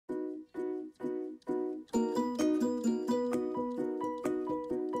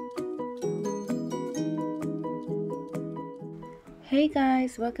Hey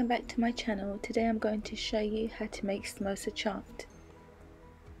guys, welcome back to my channel. Today I'm going to show you how to make Samosa Chaat.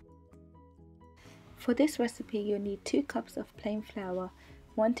 For this recipe you'll need 2 cups of plain flour,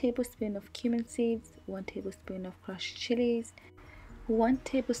 1 tablespoon of cumin seeds, 1 tablespoon of crushed chilies, 1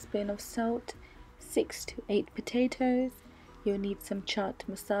 tablespoon of salt, 6 to 8 potatoes. You'll need some chaat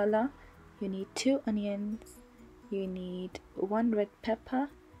masala, you need 2 onions, you need 1 red pepper,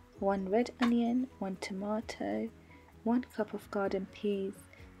 1 red onion, 1 tomato, 1 cup of garden peas,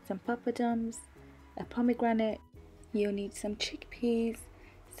 some papadums, a pomegranate. You'll need some chickpeas,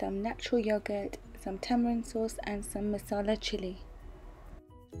 some natural yogurt, some tamarind sauce and some masala chili.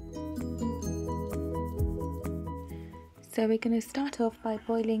 So we're going to start off by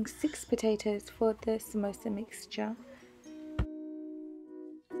boiling 6 potatoes for the samosa mixture.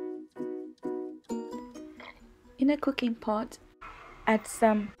 In a cooking pot, add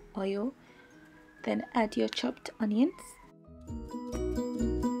some oil, then add your chopped onions.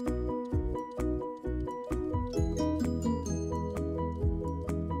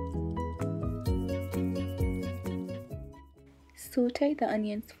 Saute the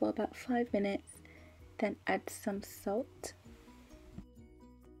onions for about 5 minutes, then add some salt.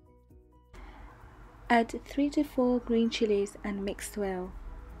 Add 3 to 4 green chilies and mix well.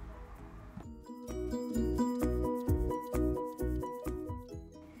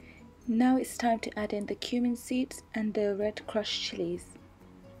 Now it's time to add in the cumin seeds and the red crushed chilies.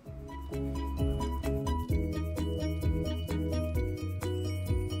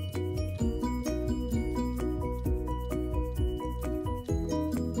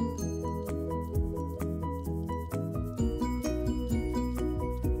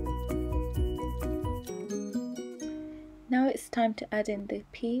 Now it's time to add in the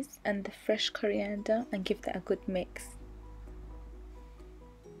peas and the fresh coriander and give that a good mix.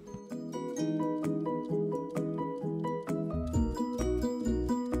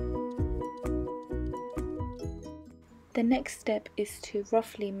 The next step is to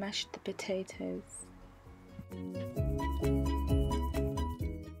roughly mash the potatoes.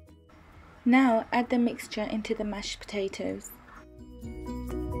 Now add the mixture into the mashed potatoes.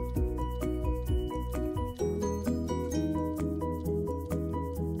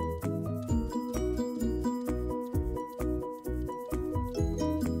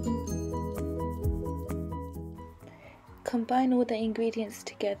 Combine all the ingredients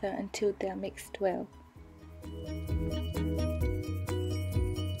together until they are mixed well.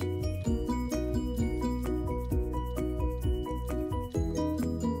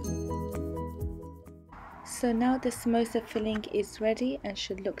 So now the samosa filling is ready and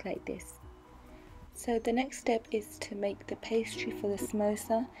should look like this. So the next step is to make the pastry for the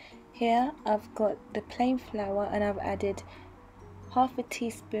samosa. Here I've got the plain flour and I've added half a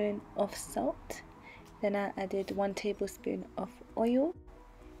teaspoon of salt. Then I added 1 tablespoon of oil.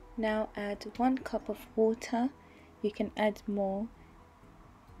 Now add 1 cup of water. You can add more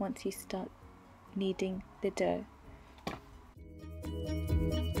once you start kneading the dough.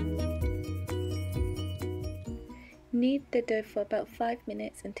 Knead the dough for about 5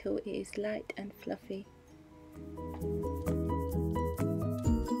 minutes until it is light and fluffy.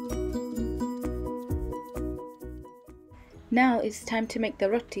 Now it's time to make the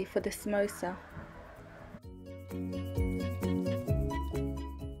roti for the samosa.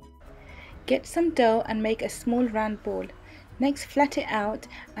 Get some dough and make a small round ball. Next flat it out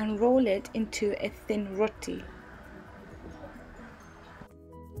and roll it into a thin roti.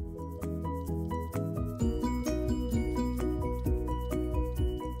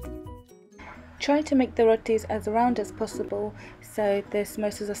 Try to make the rotis as round as possible so the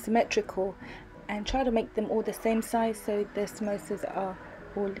samosas are symmetrical, and try to make them all the same size so the samosas are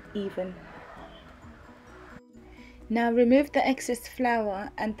all even. Now remove the excess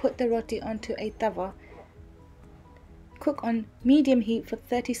flour and put the roti onto a tawa. Cook on medium heat for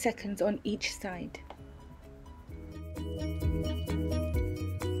 30 seconds on each side.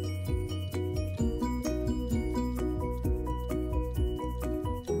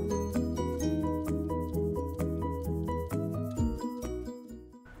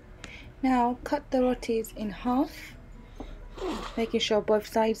 Now cut the rotis in half, making sure both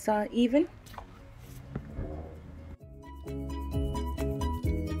sides are even.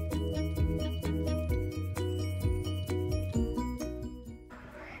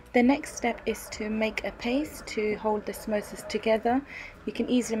 The next step is to make a paste to hold the samosas together. You can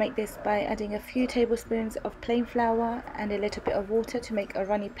easily make this by adding a few tablespoons of plain flour and a little bit of water to make a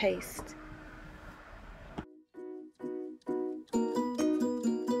runny paste.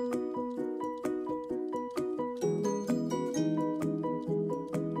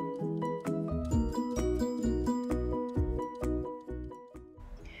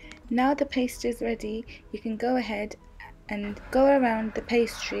 Now the paste is ready, you can go ahead and go around the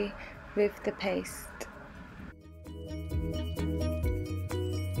pastry with the paste.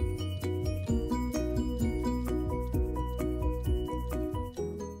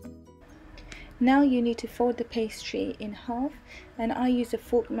 Now you need to fold the pastry in half, and I use a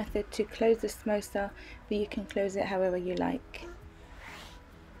fork method to close the samosa, but you can close it however you like.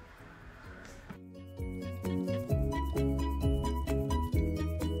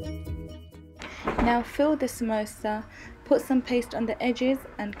 Now fill the samosa, put some paste on the edges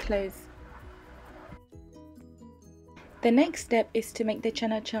and close. The next step is to make the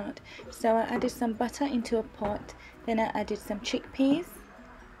chana chaat. So I added some butter into a pot, then I added some chickpeas,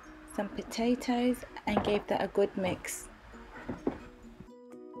 some potatoes and gave that a good mix.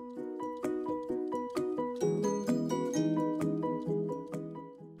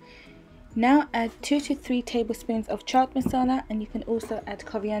 Now add 2 to 3 tablespoons of chaat masala, and you can also add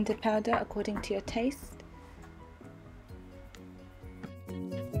coriander powder according to your taste.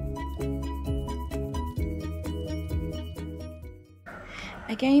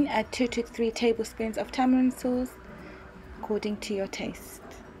 Again add 2 to 3 tablespoons of tamarind sauce according to your taste.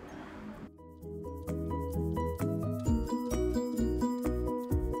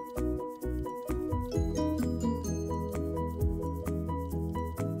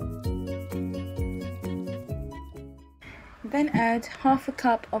 Then add half a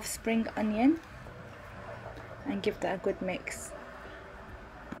cup of spring onion and give that a good mix.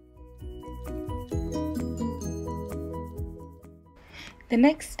 The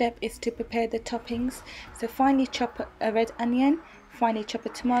next step is to prepare the toppings. So finely chop a red onion, finely chop a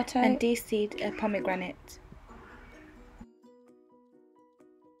tomato and de-seed a pomegranate.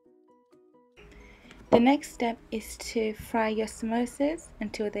 The next step is to fry your samosas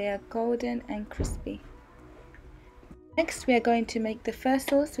until they are golden and crispy. Next we are going to make the first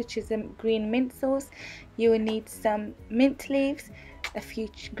sauce, which is a green mint sauce. You will need some mint leaves, a few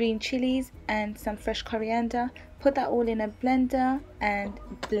green chilies and some fresh coriander. Put that all in a blender and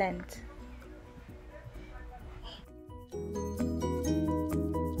blend.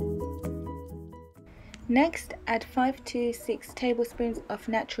 Next add 5 to 6 tablespoons of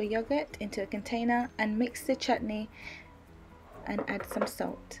natural yogurt into a container and mix the chutney and add some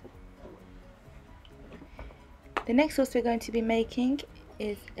salt. The next sauce we're going to be making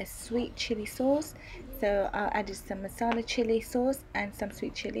is a sweet chili sauce. So I added some masala chili sauce and some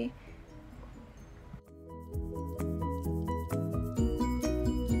sweet chili.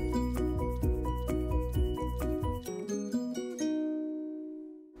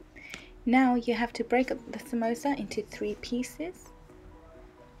 Now you have to break up the samosa into 3 pieces.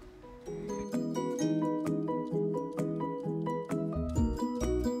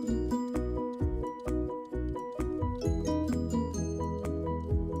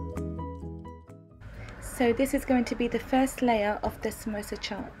 So this is going to be the first layer of the samosa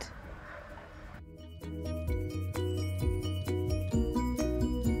chaat.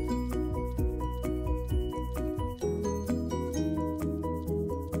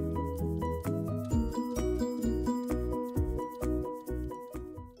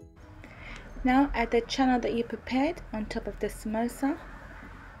 Now add the chana that you prepared on top of the samosa.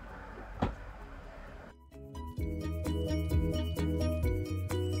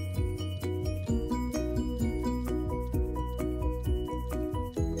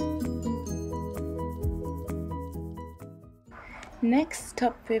 Next,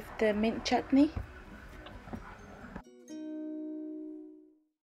 top with the mint chutney.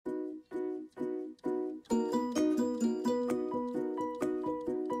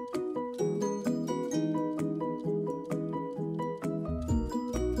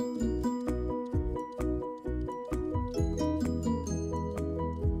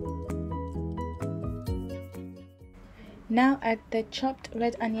 Now add the chopped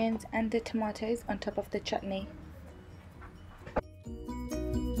red onions and the tomatoes on top of the chutney.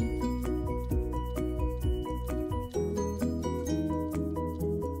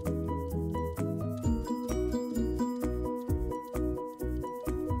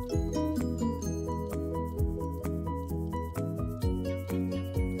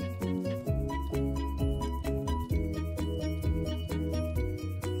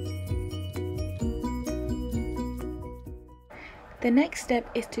 The next step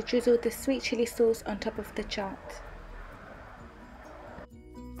is to drizzle the sweet chili sauce on top of the chaat.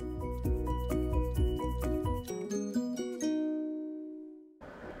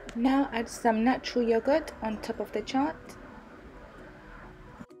 Now add some natural yogurt on top of the chaat.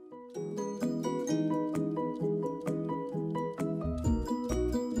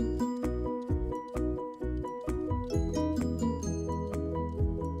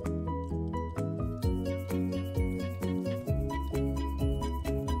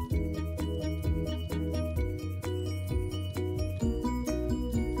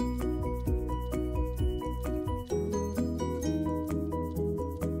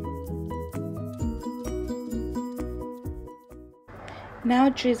 Now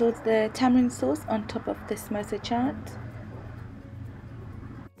drizzle the tamarind sauce on top of the samosa chaat.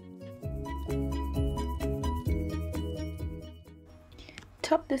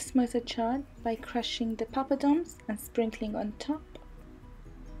 Top the samosa chaat by crushing the papadums and sprinkling on top.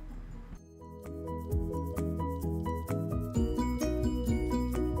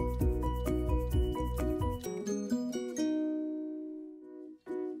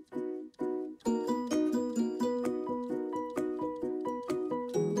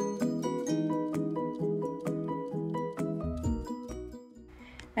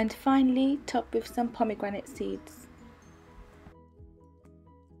 And finally, top with some pomegranate seeds.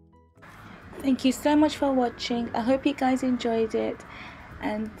 Thank you so much for watching. I hope you guys enjoyed it,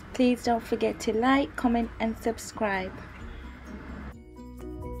 and please don't forget to like, comment and subscribe.